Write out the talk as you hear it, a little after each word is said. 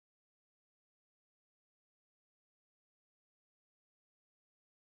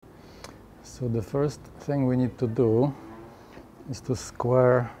So the first thing we need to do is to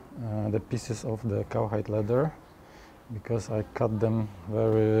square the pieces of the cowhide leather, because I cut them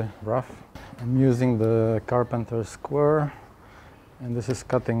very rough. I'm using the Carpenter square, and this is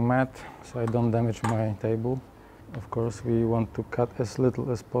cutting mat, so I don't damage my table. Of course, we want to cut as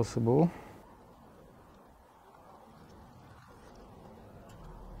little as possible.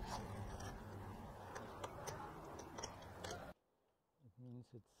 It means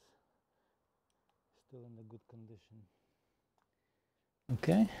it's still in a good condition.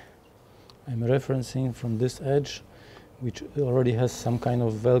 Okay, I'm referencing from this edge, which already has some kind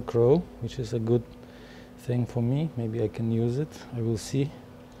of Velcro, which is a good thing for me. Maybe I can use it, I will see.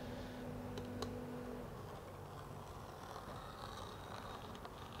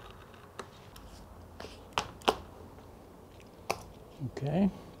 Okay,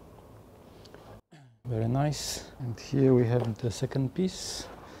 very nice. And here we have the second piece,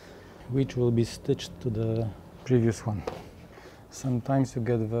 which will be stitched to the previous one. Sometimes you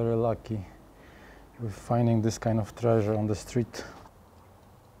get very lucky with finding this kind of treasure on the street.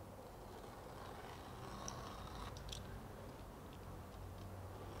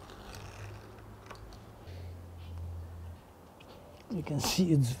 You can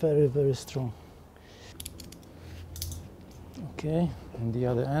see it's very, very strong. Okay, and the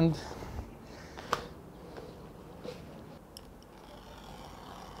other end.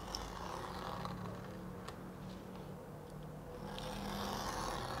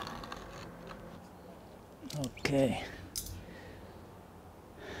 Okay.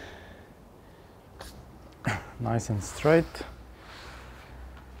 Nice and straight.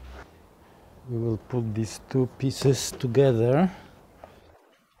 We will put these two pieces together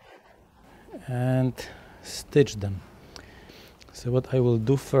and stitch them. So what I will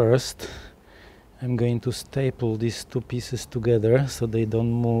do first, I'm going to staple these two pieces together so they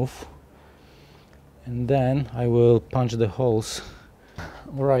don't move, and then I will punch the holes.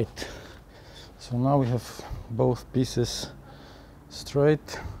 Right, so now we have both pieces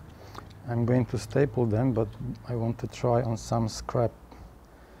straight. I'm going to staple them, but I want to try on some scrap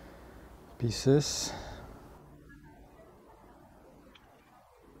pieces.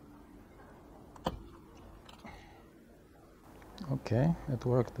 Okay, it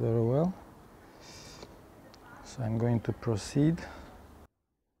worked very well. So I'm going to proceed.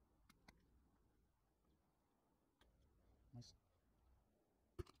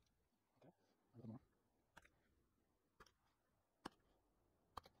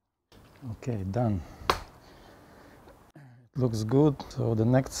 Okay, done. It looks good. So the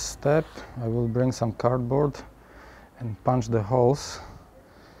next step, I will bring some cardboard and punch the holes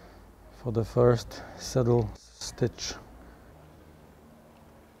for the first saddle stitch.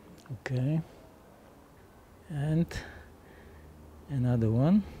 Okay, and another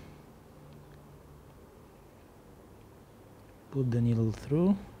one. Put the needle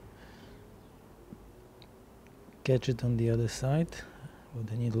through, catch it on the other side with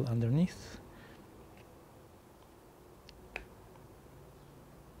the needle underneath,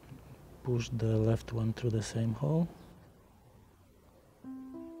 push the left one through the same hole.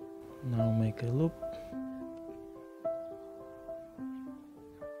 Now make a loop.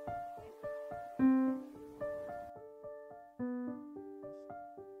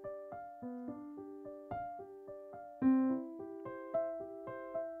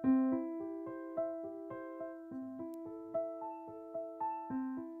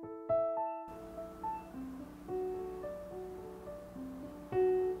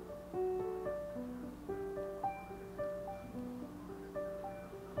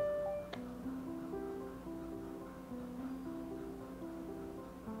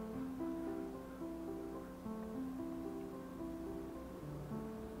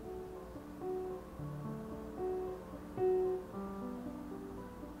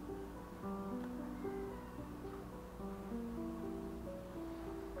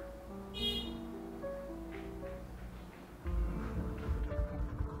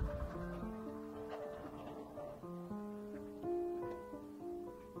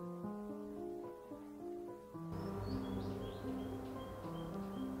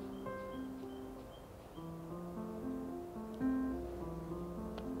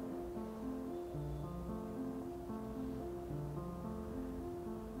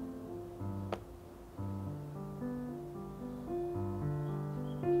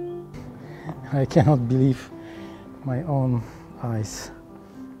 I cannot believe my own eyes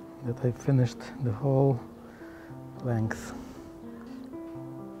that I finished the whole length.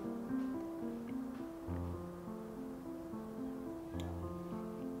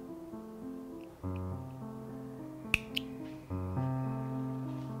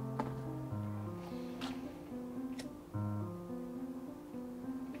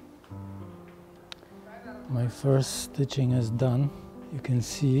 first stitching is done. You can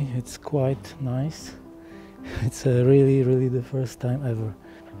see it's quite nice. It's really the first time ever.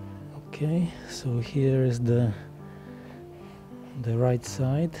 Okay, so here is the right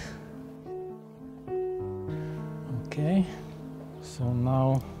side. Okay, so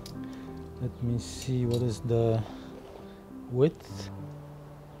now let me see what is the width.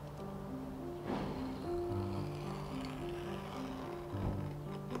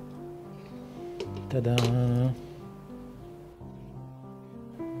 Ta-da!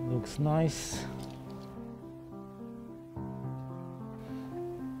 Looks nice.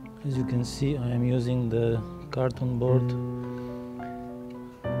 As you can see, I am using the carton board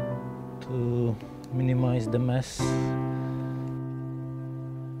to minimize the mess.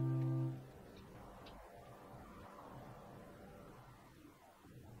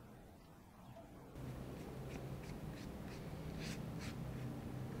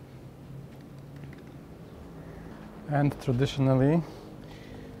 And traditionally,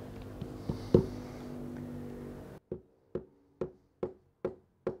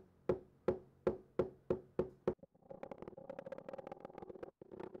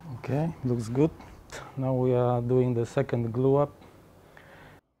 okay, looks good. Now we are doing the second glue up.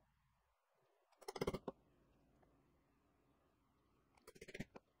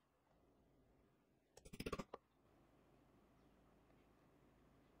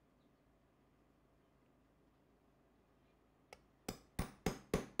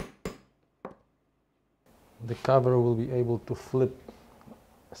 The cover will be able to flip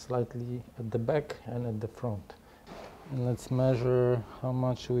slightly at the back and at the front. And let's measure how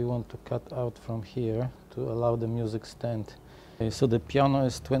much we want to cut out from here to allow the music stand. Okay, so the piano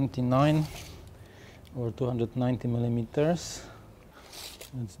is 29 or 290 millimeters.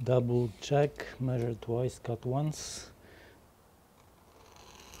 Let's double check, measure twice, cut once.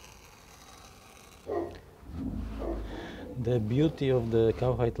 The beauty of the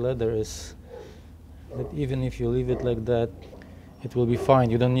cowhide leather is that even if you leave it like that, it will be fine.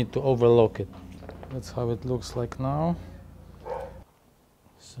 You don't need to overlock it. That's how it looks like now.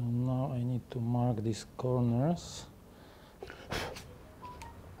 So now I need to mark these corners.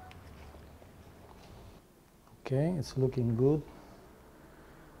 Okay, it's looking good.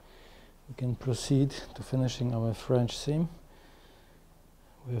 We can proceed to finishing our French seam.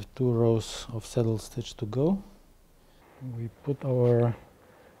 We have 2 rows of saddle stitch to go. We put our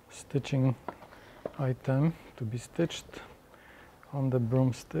stitching item to be stitched on the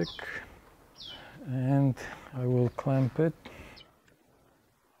broomstick, and I will clamp it.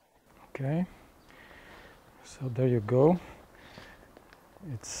 Okay, so there you go.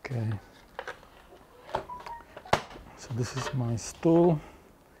 It's okay. So this is my stool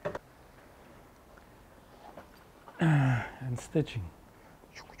and stitching.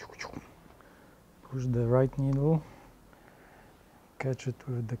 Push the right needle, catch it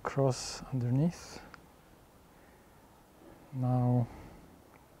with the cross underneath. Now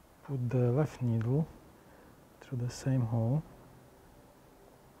put the left needle through the same hole.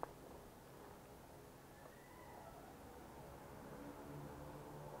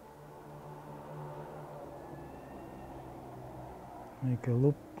 Make a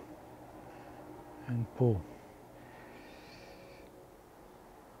loop and pull.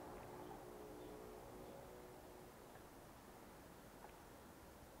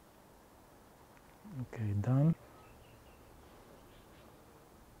 Okay, done.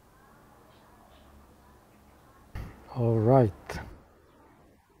 All right.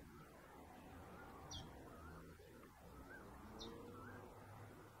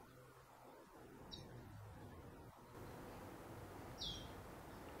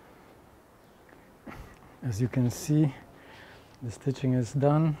 As you can see, the stitching is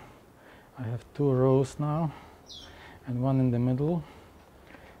done. I have 2 rows now and 1 in the middle.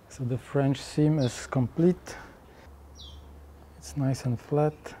 So the French seam is complete. It's nice and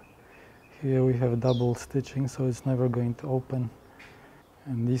flat. Here we have double stitching, so it's never going to open.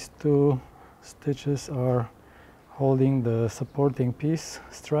 And these 2 stitches are holding the supporting piece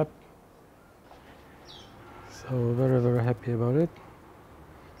strap. So very happy about it.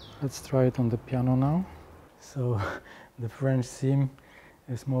 Let's try it on the piano now. So the French seam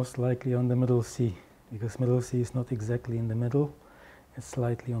is most likely on the middle C, because middle C is not exactly in the middle, it's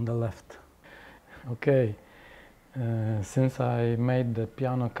slightly on the left. Okay, since I made the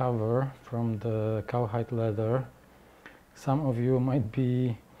piano cover from the cowhide leather, some of you might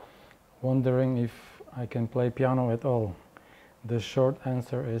be wondering if I can play piano at all. The short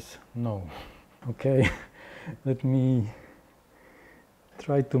answer is no. Okay, let me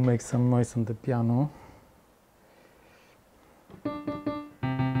try to make some noise on the piano.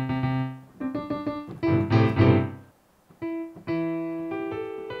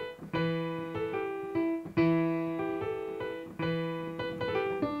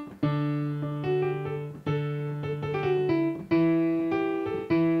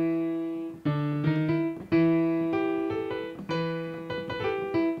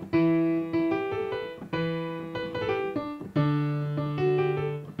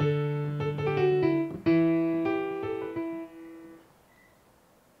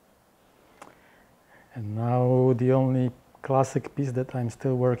 classic piece that I'm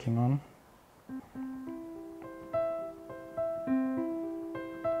still working on.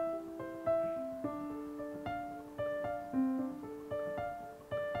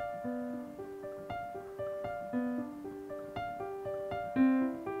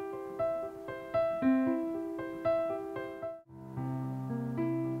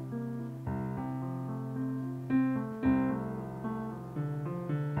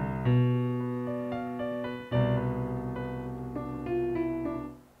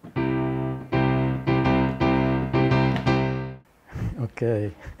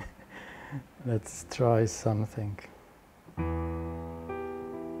 Okay, let's try something.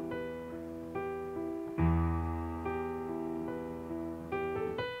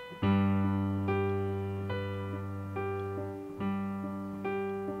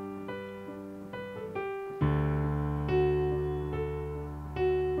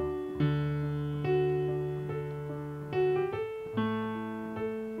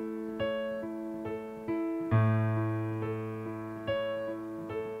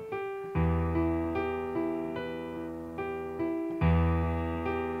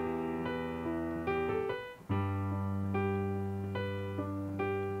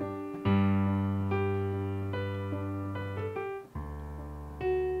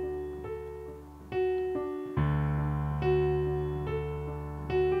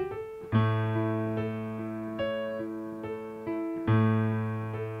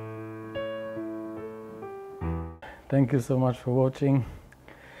 Thank you so much for watching.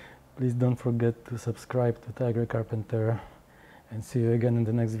 Please don't forget to subscribe to Carpenter, and see you again in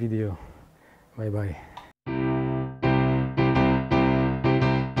the next video. Bye bye.